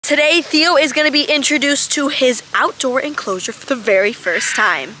today Theo is going to be introduced to his outdoor enclosure for the very first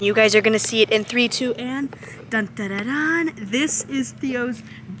time. You guys are going to see it in 3, 2, and dun dun dun dun. This is Theo's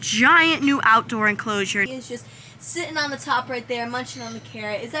giant new outdoor enclosure. He is just sitting on the top right there, munching on the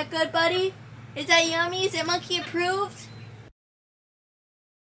carrot. Is that good, buddy? Is that yummy? Is it monkey approved?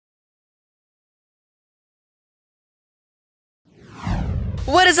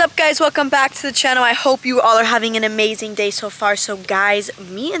 What is up, guys? Welcome back to the channel. I hope you all are having an amazing day so far. So guys,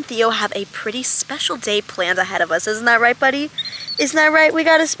 me and Theo have a pretty special day planned ahead of us. Isn't that right, buddy? Isn't that right? We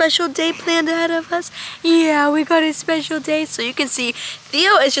got a special day planned ahead of us. Yeah, we got a special day. So you can see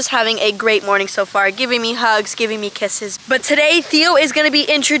Theo is just having a great morning so far, giving me hugs, giving me kisses. But today Theo is going to be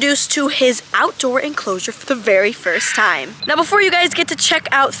introduced to his outdoor enclosure for the very first time. Now before you guys get to check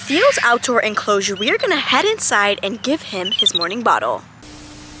out Theo's outdoor enclosure, we are going to head inside and give him his morning bottle.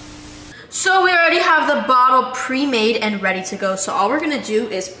 So we already have the bottle pre-made and ready to go. So all we're gonna do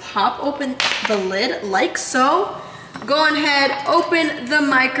is pop open the lid like so. Go on ahead, open the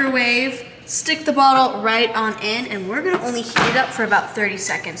microwave, stick the bottle right on in, and we're gonna only heat it up for about 30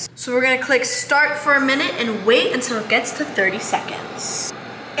 seconds. So we're gonna click start for a minute and wait until it gets to 30 seconds.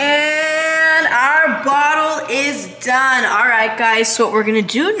 And our bottle is done. All right, guys, so what we're gonna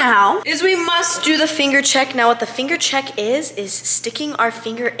do now is we must do the finger check. Now what the finger check is sticking our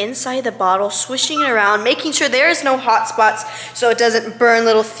finger inside the bottle, swishing it around, making sure there is no hot spots so it doesn't burn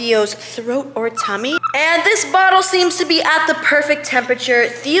little Theo's throat or tummy. And this bottle seems to be at the perfect temperature.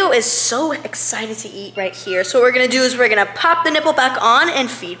 Theo is so excited to eat right here. So what we're gonna do is we're gonna pop the nipple back on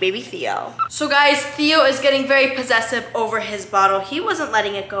and feed baby Theo. So guys, Theo is getting very possessive over his bottle. He wasn't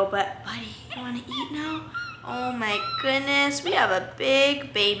letting it go, but buddy, you wanna eat now? Oh my goodness, we have a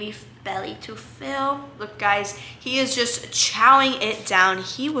big baby belly to fill. Look guys, he is just chowing it down.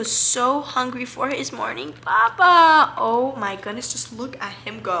 He was so hungry for his morning papa. Oh my goodness, just look at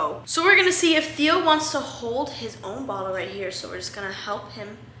him go. So we're gonna see if Theo wants to hold his own bottle right here. So we're just gonna help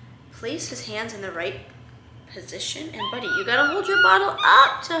him place his hands in the right position. And buddy, you gotta hold your bottle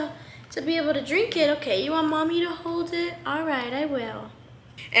up to be able to drink it. Okay, you want mommy to hold it? All right, I will.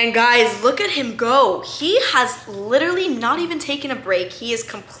 And guys, look at him go. He has literally not even taken a break. He is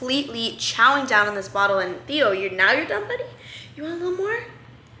completely chowing down on this bottle. And Theo, now you're done, buddy? You want a little more?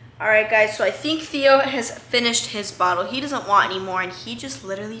 All right, guys, so I think Theo has finished his bottle. He doesn't want any more, and he just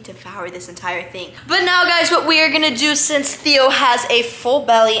literally devoured this entire thing. But now, guys, what we are gonna do, since Theo has a full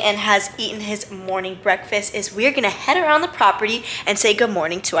belly and has eaten his morning breakfast, is we're gonna head around the property and say good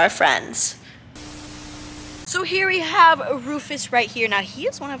morning to our friends. So here we have Rufus right here. Now he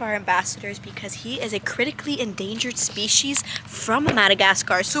is one of our ambassadors because he is a critically endangered species from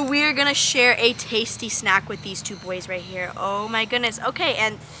Madagascar. So we're gonna share a tasty snack with these two boys right here. Oh my goodness. Okay,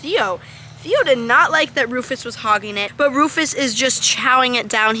 and Theo did not like that Rufus was hogging it, but Rufus is just chowing it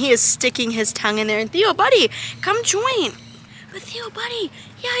down. He is sticking his tongue in there. And Theo, buddy, come join. But Theo, buddy,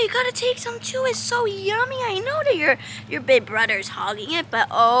 yeah, you gotta take some too. It's so yummy. I know that your big brother's hogging it, but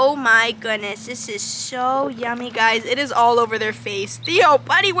oh my goodness, this is so yummy, guys. It is all over their face. Theo,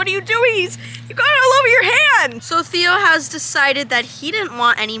 buddy, what are you doing? You got it all over your hand. So Theo has decided that he didn't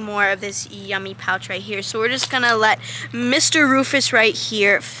want any more of this yummy pouch right here. So we're just gonna let Mr. Rufus right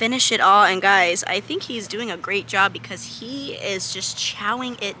here finish it all. And guys, I think he's doing a great job because he is just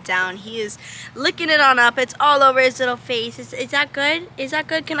chowing it down. He is licking it on up. It's all over his little face. Is that good? Is that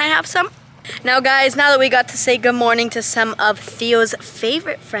good? Can I have some? Now guys, now that we got to say good morning to some of Theo's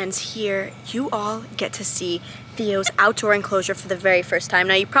favorite friends here, you all get to see Theo's outdoor enclosure for the very first time.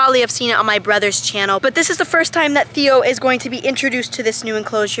 Now you probably have seen it on my brother's channel, but this is the first time that Theo is going to be introduced to this new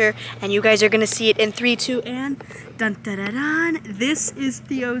enclosure, and you guys are gonna see it in 3, 2, and dun dun dun dun. This is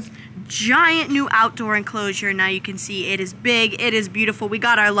Theo's giant new outdoor enclosure. Now you can see it is big, it is beautiful. We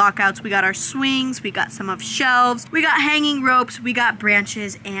got our lockouts, we got our swings, we got some of shelves, we got hanging ropes, we got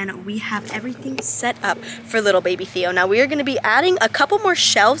branches, and we have everything set up for little baby Theo. Now we are gonna be adding a couple more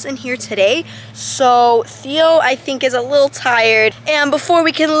shelves in here today. So Theo, I think, is a little tired. And before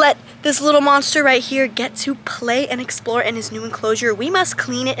we can let this little monster right here get to play and explore in his new enclosure, we must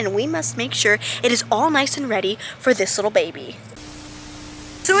clean it and we must make sure it is all nice and ready for this little baby.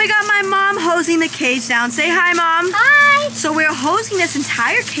 So we got my mom hosing the cage down. Say hi, Mom. Hi. So we're hosing this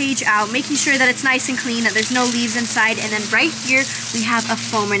entire cage out, making sure that it's nice and clean, that there's no leaves inside. And then right here, we have a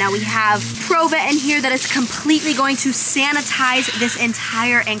foamer. Now we have Provet in here that is completely going to sanitize this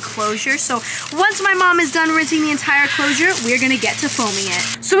entire enclosure. So once my mom is done rinsing the entire enclosure, we're gonna get to foaming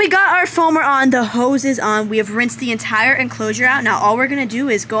it. So we got our foamer on, the hose is on. We have rinsed the entire enclosure out. Now all we're gonna do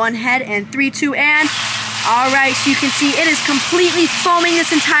is go on ahead and 3, 2, and all right, so you can see it is completely foaming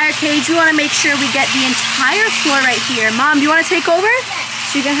this entire cage. We want to make sure we get the entire floor right here. Mom, do you want to take over?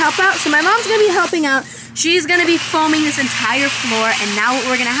 She can help out. So my mom's gonna be helping out. She's gonna be foaming this entire floor, and now what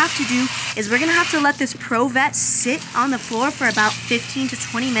we're gonna have to do is we're gonna have to let this Pro Vet sit on the floor for about 15 to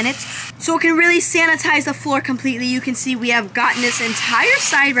 20 minutes so it can really sanitize the floor completely. You can see we have gotten this entire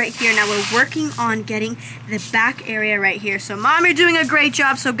side right here. Now we're working on getting the back area right here. So Mom, you're doing a great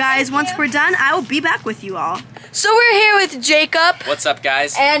job. So guys, once we're done, I will be back with you all. So we're here with Jacob. What's up,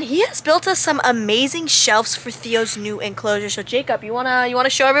 guys? And he has built us some amazing shelves for Theo's new enclosure. So Jacob, you wanna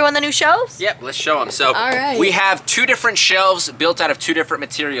show everyone the new shelves? Yep, let's show them. So All right. we have 2 different shelves built out of 2 different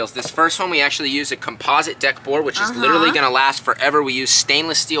materials. This first one, we actually use a composite deck board, which is literally gonna last forever. We use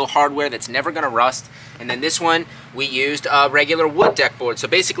stainless steel hardware that's never gonna rust. And then this one, we used a regular wood deck board. So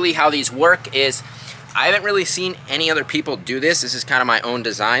basically how these work is, I haven't really seen any other people do this. This is kind of my own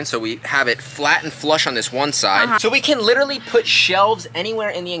design. So we have it flat and flush on this one side. So we can literally put shelves anywhere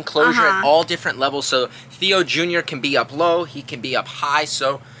in the enclosure at all different levels. So Theo Jr. can be up low, he can be up high.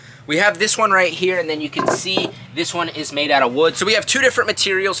 So we have this one right here, and then you can see this one is made out of wood. So we have 2 different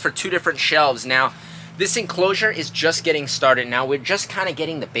materials for 2 different shelves. Now, this enclosure is just getting started. Now, we're just kind of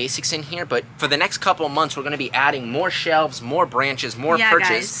getting the basics in here, but for the next couple of months, we're going to be adding more shelves, more branches, more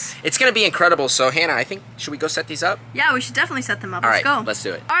purchase. Guys. It's going to be incredible. So, Hannah, I think, should we go set these up? Yeah, we should definitely set them up. All Let's right, go. let's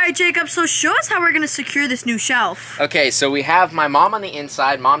do it. All right, Jacob, so show us how we're going to secure this new shelf. Okay, so we have my mom on the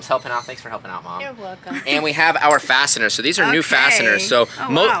inside. Mom's helping out. Thanks for helping out, Mom. You're welcome. And we have our fasteners. So these are new fasteners. So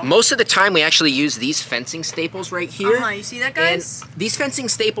wow. most of the time, we actually use these fencing staples right here. You see that, guys? And these fencing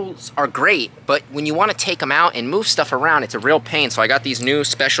staples are great, but when you want to take them out and move stuff around, it's a real pain. So I got these new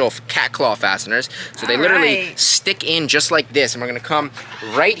special cat claw fasteners. So they literally stick in just like this. And we're going to come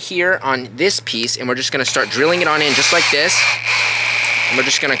right here on this piece, and we're just going to start drilling it on in just like this. And we're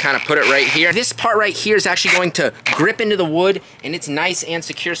just gonna kind of put it right here. This part right here is actually going to grip into the wood, and it's nice and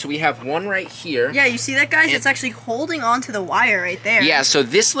secure. So we have one right here. Yeah, you see that, guys? It's actually holding onto the wire right there. Yeah, so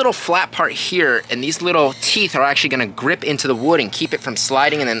this little flat part here and these little teeth are actually gonna grip into the wood and keep it from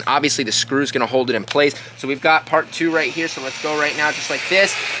sliding, and then obviously the screw's gonna hold it in place. So we've got part 2 right here, so let's go right now just like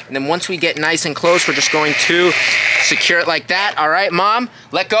this. And then once we get nice and close, we're just going to secure it like that. All right, Mom,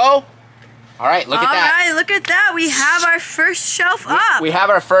 let go. All right, look at that. All right, look at that. We have our first shelf up. We have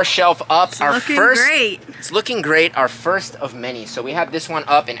our first shelf up. It's looking great. It's looking great. Our first of many. So we have this one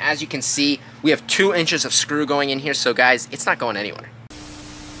up, and as you can see, we have 2 inches of screw going in here. So guys, it's not going anywhere.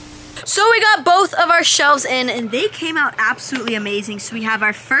 So we got both of our shelves in, and they came out absolutely amazing. So we have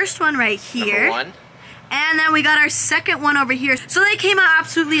our first one right here. Number 1. And then we got our second one over here. So they came out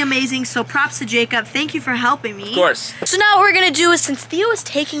absolutely amazing. So props to Jacob. Thank you for helping me. Of course. So now what we're going to do is, since Theo is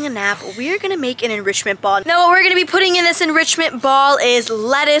taking a nap, we're going to make an enrichment ball. Now what we're going to be putting in this enrichment ball is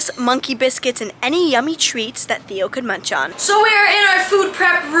lettuce, monkey biscuits, and any yummy treats that Theo could munch on. So we're in our food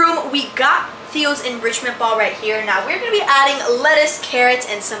prep room. We got Theo's enrichment ball right here. Now we're going to be adding lettuce, carrots,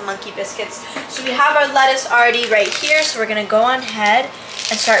 and some monkey biscuits. So we have our lettuce already right here. So we're going to go on ahead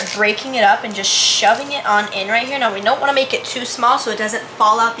and start breaking it up and just shoving it on in right here. Now we don't want to make it too small so it doesn't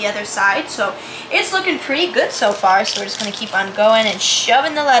fall out the other side. So it's looking pretty good so far. So we're just going to keep on going and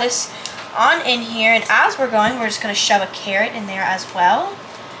shoving the lettuce on in here. And as we're going, we're just going to shove a carrot in there as well.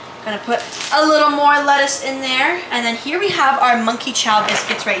 Gonna put a little more lettuce in there. And then here we have our monkey chow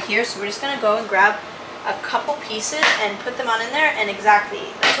biscuits right here. So we're just gonna go and grab a couple pieces and put them on in there, and exactly,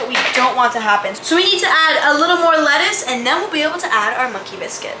 that's what we don't want to happen. So we need to add a little more lettuce, and then we'll be able to add our monkey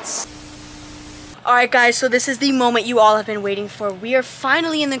biscuits. Alright guys, so this is the moment you all have been waiting for. We are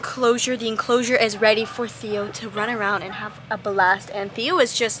finally in the enclosure. The enclosure is ready for Theo to run around and have a blast. And Theo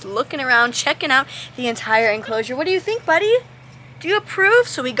is just looking around, checking out the entire enclosure. What do you think, buddy? Do you approve?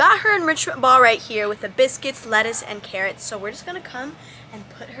 So we got her enrichment ball right here with the biscuits, lettuce, and carrots. So we're just gonna come and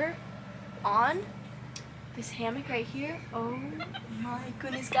put her on this hammock right here. Oh my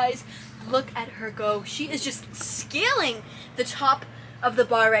goodness, guys. Look at her go. She is just scaling the top of the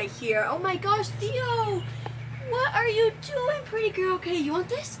bar right here. Oh my gosh, Theo! What are you doing, pretty girl? Okay, you want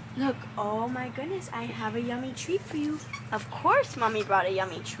this? Look, oh my goodness, I have a yummy treat for you. Of course, Mommy brought a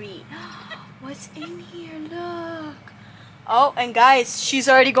yummy treat. What's in here? Look. Oh, and guys, she's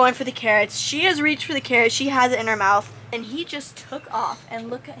already going for the carrots. She has reached for the carrot. She has it in her mouth. And he just took off. And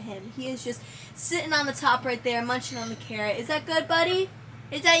look at him. He is just sitting on the top right there, munching on the carrot. Is that good, buddy?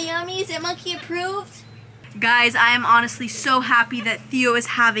 Is that yummy? Is it monkey approved? Guys, I am honestly so happy that Theo is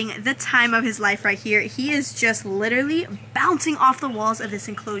having the time of his life right here. He is just literally bouncing off the walls of this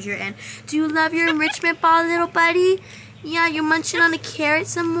enclosure. And do you love your enrichment ball, little buddy? Yeah, you're munching on the carrot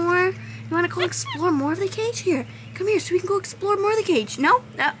some more? You want to go explore more of the cage? Here, come here so we can go explore more of the cage. No?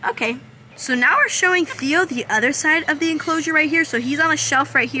 Okay. So now we're showing Theo the other side of the enclosure right here. So he's on a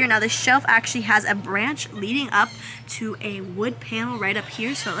shelf right here. Now the shelf actually has a branch leading up to a wood panel right up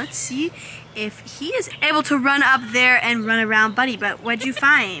here. So let's see if he is able to run up there and run around, buddy. But what'd you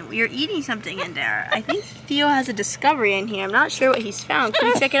find? You're eating something in there. I think Theo has a discovery in here. I'm not sure what he's found. Can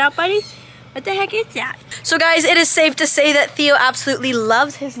you check it out, buddy? What the heck is that? So guys, it is safe to say that Theo absolutely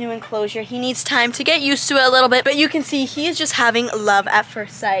loves his new enclosure. He needs time to get used to it a little bit, but you can see he is just having love at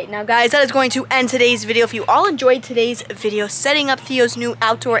first sight. Now guys, that is going to end today's video. If you all enjoyed today's video setting up Theo's new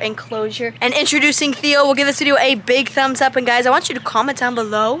outdoor enclosure and introducing Theo, we'll give this video a big thumbs up. And guys, I want you to comment down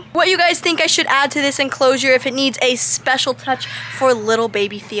below what you guys think I should add to this enclosure, if it needs a special touch for little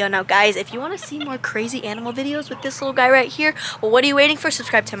baby Theo. Now guys, if you want to see more crazy animal videos with this little guy right here, well, what are you waiting for?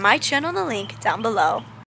 Subscribe to my channel, the link down below.